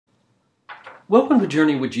Welcome to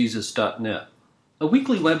JourneyWithJesus.net, a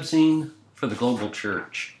weekly webzine for the global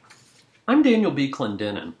church. I'm Daniel B.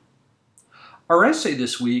 Clendenin. Our essay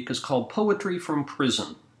this week is called Poetry from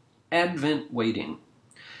Prison, Advent Waiting.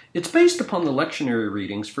 It's based upon the lectionary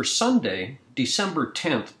readings for Sunday, December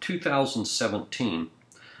 10th, 2017,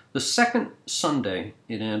 the second Sunday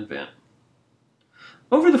in Advent.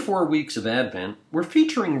 Over the 4 weeks of Advent, we're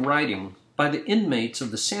featuring writing by the inmates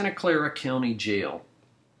of the Santa Clara County Jail.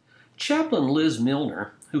 Chaplain Liz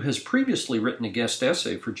Milner, who has previously written a guest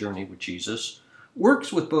essay for Journey with Jesus,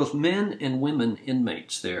 works with both men and women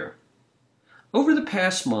inmates there. Over the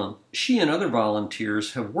past month, she and other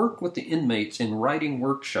volunteers have worked with the inmates in writing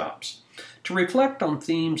workshops to reflect on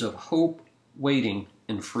themes of hope, waiting,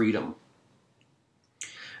 and freedom.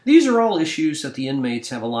 These are all issues that the inmates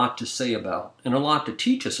have a lot to say about and a lot to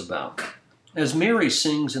teach us about. As Mary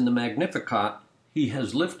sings in the Magnificat, He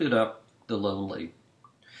has lifted up the lonely.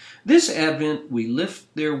 This Advent, we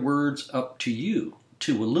lift their words up to you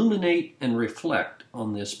to illuminate and reflect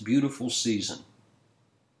on this beautiful season.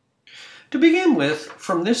 To begin with,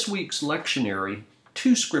 from this week's lectionary,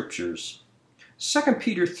 2 scriptures, 2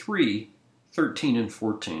 Peter 3:13 and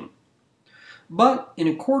 14. But in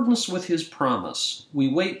accordance with His promise, we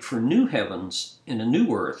wait for new heavens and a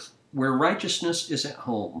new earth where righteousness is at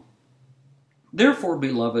home. Therefore,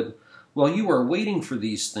 beloved, while you are waiting for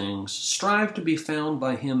these things, strive to be found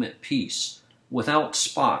by Him at peace, without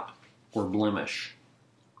spot or blemish.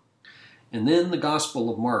 And then the Gospel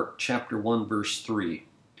of Mark, chapter 1, verse 3.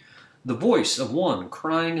 The voice of one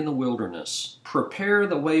crying in the wilderness, prepare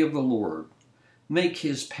the way of the Lord, make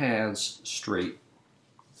His paths straight.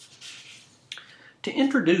 To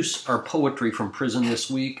introduce our poetry from prison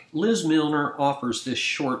this week, Liz Milner offers this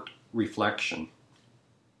short reflection.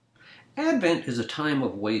 Advent is a time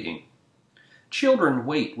of waiting. Children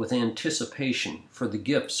wait with anticipation for the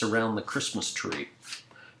gifts around the Christmas tree.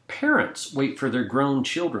 Parents wait for their grown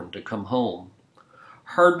children to come home.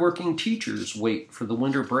 Hardworking teachers wait for the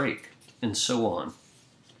winter break, and so on.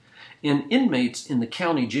 And inmates in the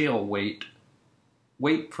county jail wait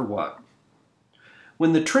for what?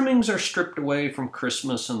 When the trimmings are stripped away from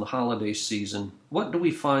Christmas and the holiday season, what do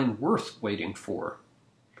we find worth waiting for?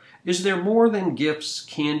 Is there more than gifts,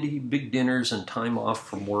 candy, big dinners, and time off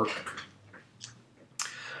from work?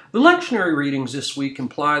 The lectionary readings this week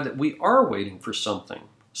imply that we are waiting for something,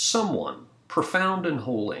 someone, profound and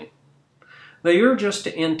holy. They urge us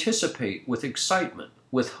to anticipate with excitement,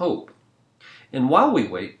 with hope, and while we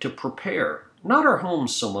wait, to prepare, not our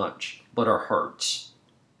homes so much, but our hearts.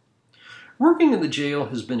 Working in the jail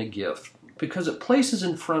has been a gift because it places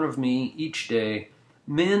in front of me each day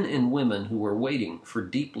men and women who are waiting for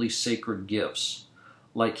deeply sacred gifts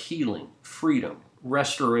like healing, freedom,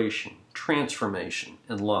 restoration, transformation,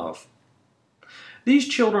 and love. These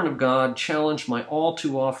children of God challenge my all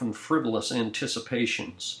too often frivolous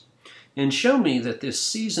anticipations and show me that this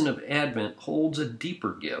season of Advent holds a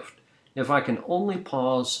deeper gift if I can only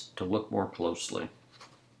pause to look more closely.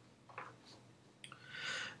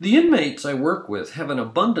 The inmates I work with have an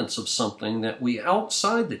abundance of something that we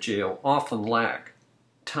outside the jail often lack: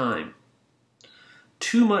 time.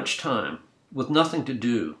 Too much time, with nothing to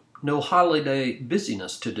do, no holiday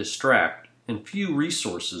busyness to distract, and few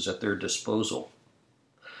resources at their disposal.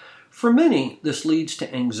 For many, this leads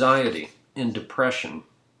to anxiety and depression.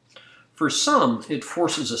 For some, it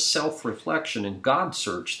forces a self-reflection and God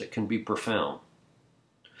search that can be profound.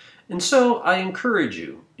 And so I encourage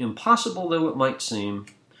you, impossible though it might seem,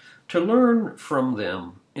 to learn from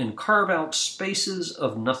them and carve out spaces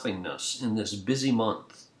of nothingness in this busy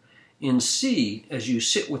month, and see, as you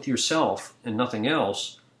sit with yourself and nothing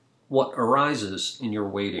else, what arises in your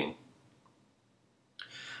waiting.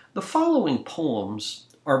 The following poems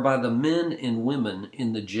are by the men and women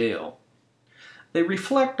in the jail. They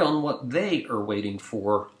reflect on what they are waiting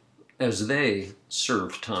for as they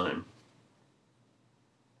serve time.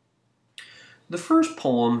 The first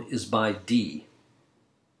poem is by Dee.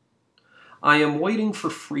 I am waiting for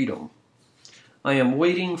freedom. I am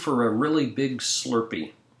waiting for a really big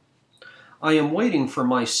Slurpee. I am waiting for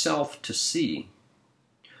myself to see.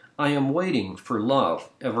 I am waiting for love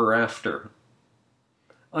ever after.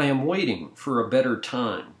 I am waiting for a better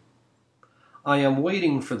time. I am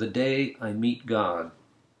waiting for the day I meet God.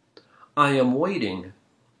 I am waiting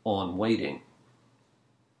on waiting.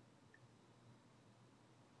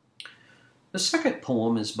 The second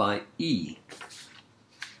poem is by E.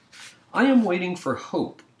 I am waiting for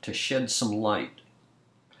hope to shed some light.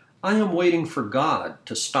 I am waiting for God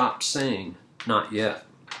to stop saying, not yet.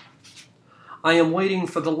 I am waiting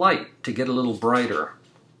for the light to get a little brighter.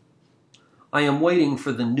 I am waiting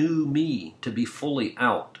for the new me to be fully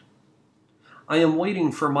out. I am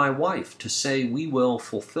waiting for my wife to say we will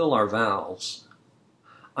fulfill our vows.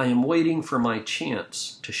 I am waiting for my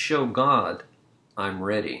chance to show God I'm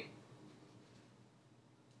ready.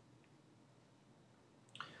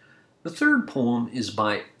 The third poem is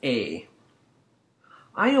by A.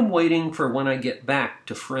 I am waiting for when I get back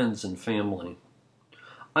to friends and family.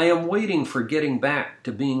 I am waiting for getting back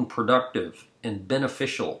to being productive and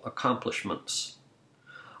beneficial accomplishments.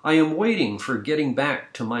 I am waiting for getting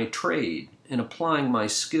back to my trade and applying my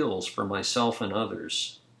skills for myself and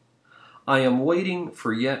others. I am waiting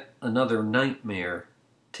for yet another nightmare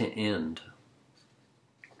to end.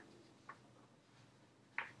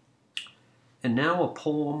 And now a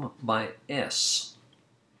poem by S.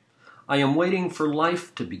 I am waiting for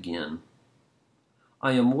life to begin.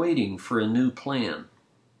 I am waiting for a new plan.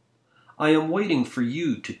 I am waiting for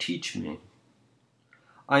you to teach me.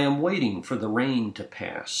 I am waiting for the rain to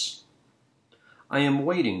pass. I am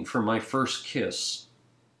waiting for my first kiss.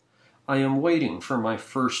 I am waiting for my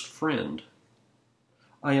first friend.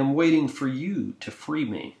 I am waiting for you to free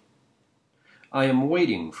me. I am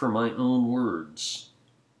waiting for my own words.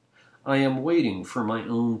 I am waiting for my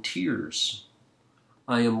own tears.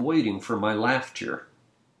 I am waiting for my laughter.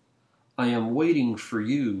 I am waiting for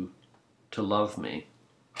you to love me.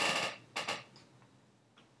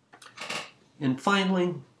 And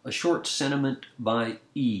finally, a short sentiment by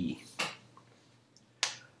E.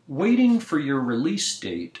 Waiting for your release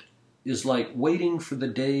date is like waiting for the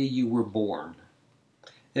day you were born,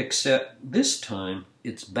 except this time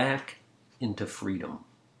it's back into freedom.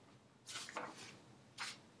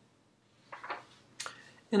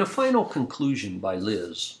 And a final conclusion by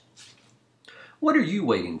Liz. What are you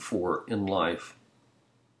waiting for in life?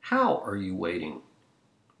 How are you waiting?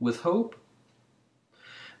 With hope?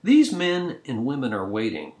 These men and women are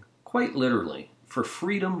waiting, quite literally, for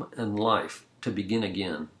freedom and life to begin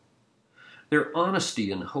again. Their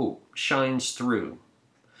honesty and hope shines through,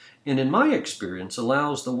 and in my experience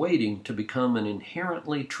allows the waiting to become an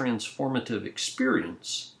inherently transformative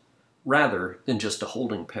experience rather than just a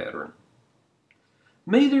holding pattern.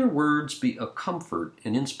 May their words be a comfort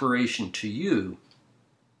and inspiration to you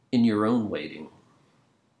in your own waiting.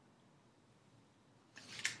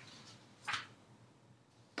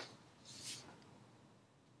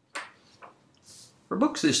 For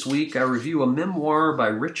books this week, I review a memoir by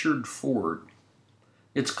Richard Ford.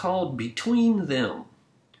 It's called Between Them,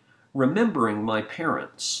 Remembering My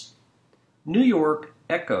Parents. New York,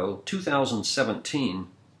 Echo, 2017.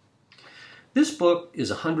 This book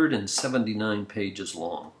is 179 pages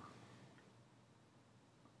long.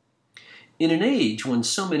 In an age when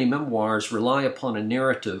so many memoirs rely upon a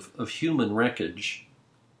narrative of human wreckage,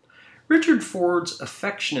 Richard Ford's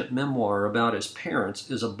affectionate memoir about his parents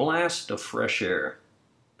is a blast of fresh air.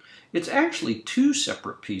 It's actually two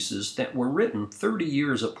separate pieces that were written 30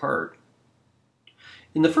 years apart.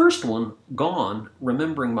 In the first one, Gone,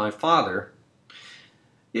 Remembering My Father,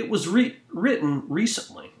 it was written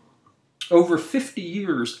recently, over 50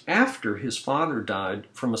 years after his father died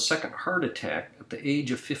from a second heart attack at the age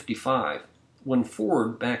of 55, when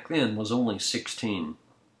Ford back then was only 16.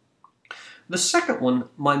 The second one,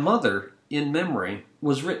 My Mother, In Memory,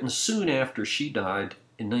 was written soon after she died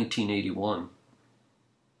in 1981.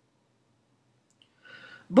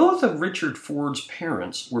 Both of Richard Ford's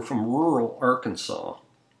parents were from rural Arkansas.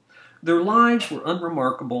 Their lives were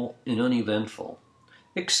unremarkable and uneventful,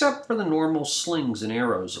 except for the normal slings and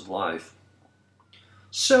arrows of life.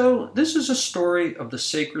 So, this is a story of the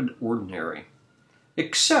sacred ordinary,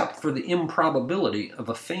 except for the improbability of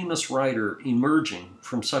a famous writer emerging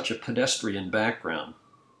from such a pedestrian background.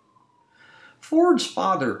 Ford's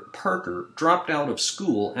father, Parker, dropped out of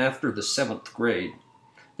school after the 7th grade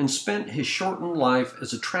and spent his shortened life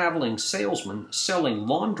as a traveling salesman selling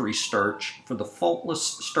laundry starch for the Faultless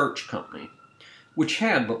Starch Company, which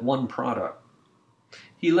had but one product.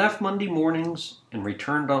 He left Monday mornings and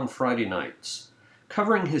returned on Friday nights,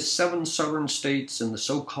 covering his 7 southern states in the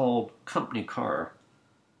so-called company car.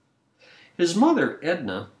 His mother,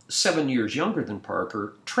 Edna, 7 years younger than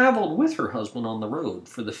Parker, traveled with her husband on the road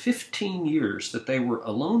for the 15 years that they were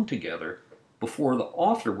alone together before the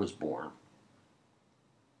author was born.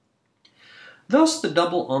 Thus the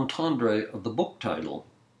double entendre of the book title.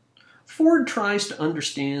 Ford tries to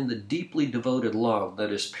understand the deeply devoted love that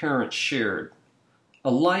his parents shared,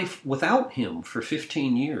 a life without him for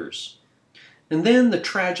 15 years, and then the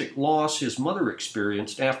tragic loss his mother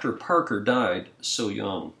experienced after Parker died so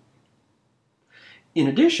young. In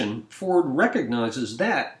addition, Ford recognizes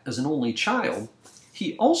that, as an only child,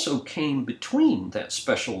 he also came between that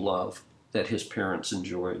special love that his parents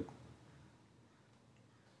enjoyed.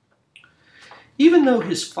 Even though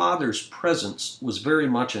his father's presence was very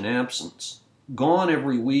much an absence, gone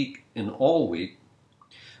every week and all week,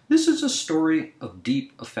 this is a story of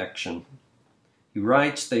deep affection. He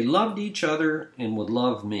writes, "They loved each other and would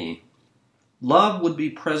love me. Love would be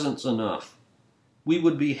presence enough. We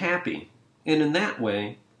would be happy, and in that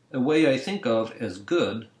way, a way I think of as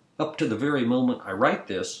good, up to the very moment I write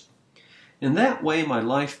this, in that way my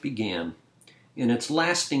life began, and its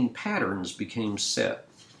lasting patterns became set."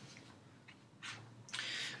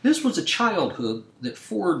 This was a childhood that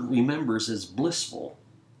Ford remembers as blissful.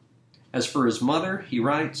 As for his mother, he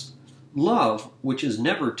writes, "Love, which is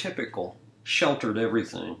never typical, sheltered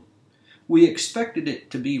everything. We expected it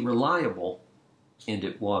to be reliable, and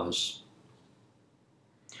it was."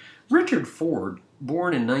 Richard Ford,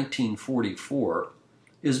 born in 1944,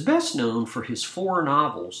 is best known for his 4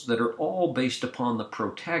 novels that are all based upon the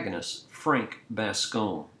protagonist, Frank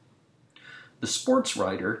Bascombe. The Sports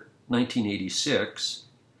Writer, 1986,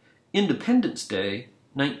 Independence Day,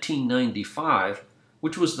 1995,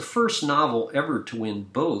 which was the first novel ever to win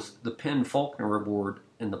both the PEN/Faulkner Award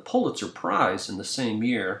and the Pulitzer Prize in the same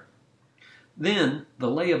year, then The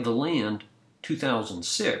Lay of the Land,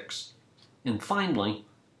 2006, and finally,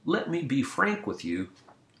 Let Me Be Frank with You,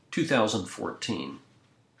 2014.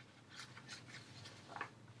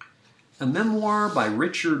 A memoir by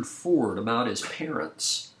Richard Ford about his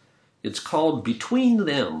parents. It's called Between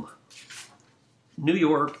Them, New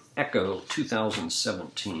York Echo,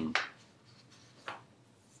 2017.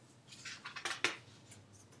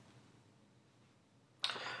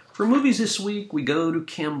 For movies this week, we go to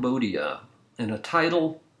Cambodia, and a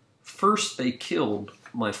title, First They Killed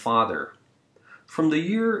My Father, from the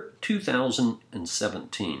year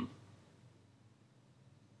 2017.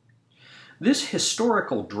 This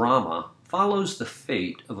historical drama follows the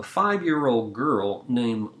fate of a 5-year-old girl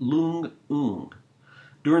named Lung Ung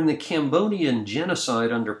during the Cambodian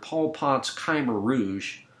genocide under Pol Pot's Khmer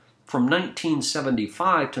Rouge from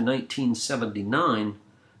 1975 to 1979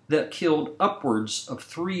 that killed upwards of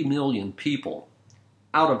 3 million people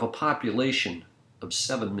out of a population of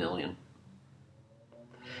 7 million.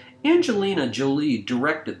 Angelina Jolie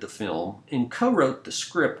directed the film and co-wrote the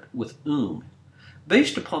script with Ung,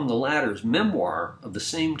 based upon the latter's memoir of the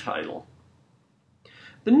same title.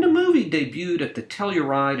 The movie debuted at the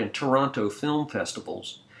Telluride and Toronto film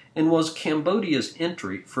festivals and was Cambodia's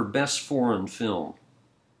entry for Best Foreign Film.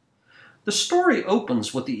 The story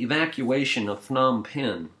opens with the evacuation of Phnom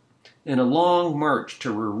Penh and a long march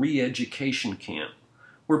to a re-education camp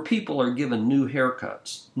where people are given new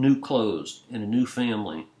haircuts, new clothes, and a new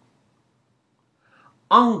family.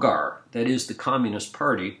 Angkar, that is the Communist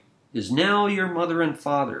Party, is now your mother and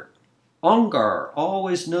father. Angkar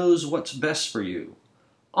always knows what's best for you.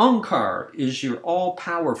 Angkar is your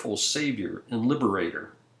all-powerful savior and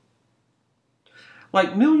liberator.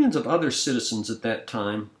 Like millions of other citizens at that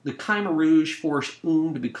time, the Khmer Rouge forced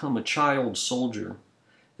Ung to become a child soldier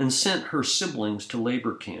and sent her siblings to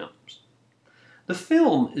labor camps. The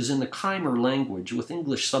film is in the Khmer language with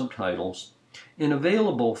English subtitles and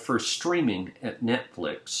available for streaming at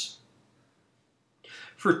Netflix.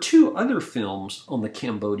 For 2 other films on the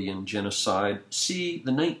Cambodian genocide, see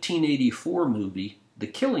the 1984 movie The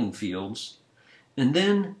Killing Fields, and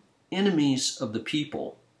then Enemies of the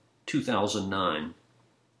People, 2009.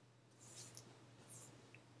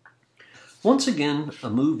 Once again, a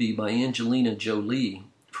movie by Angelina Jolie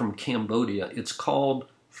from Cambodia. It's called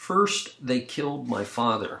First They Killed My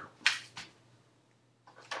Father.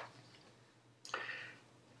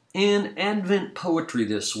 And Advent poetry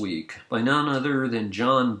this week by none other than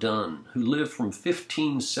John Donne, who lived from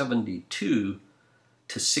 1572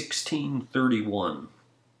 to 1631.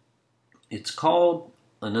 It's called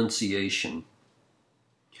Annunciation.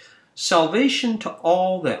 Salvation to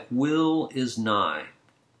all that will is nigh,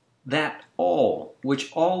 that all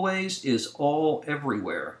which always is all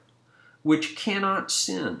everywhere, which cannot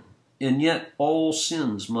sin, and yet all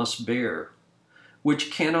sins must bear,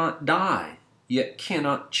 which cannot die, yet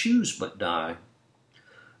cannot choose but die.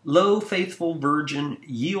 Lo, faithful Virgin,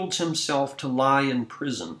 yields himself to lie in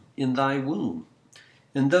prison in thy womb,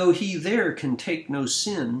 and though he there can take no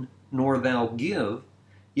sin, nor thou give,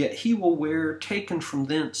 yet he will wear taken from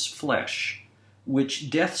thence flesh, which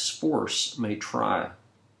death's force may try.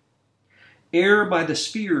 Ere by the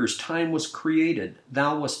spheres time was created,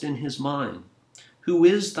 thou wast in his mind, who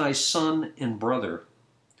is thy son and brother,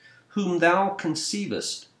 whom thou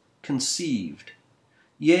conceivest, conceived.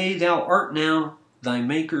 Yea, thou art now thy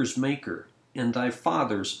Maker's Maker, and thy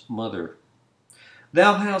Father's mother.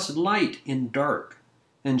 Thou hast light in dark,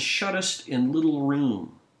 and shuttest in little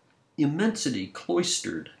room, immensity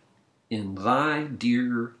cloistered in thy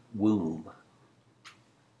dear womb.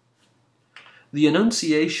 The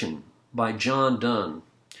Annunciation by John Donne.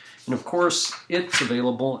 And of course, it's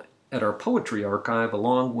available at our poetry archive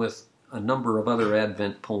along with a number of other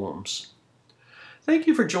Advent poems. Thank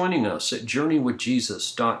you for joining us at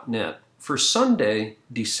JourneyWithJesus.net for Sunday,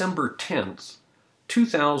 December 10th,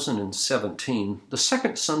 2017, the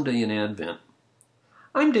second Sunday in Advent.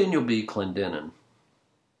 I'm Daniel B. Clendenin.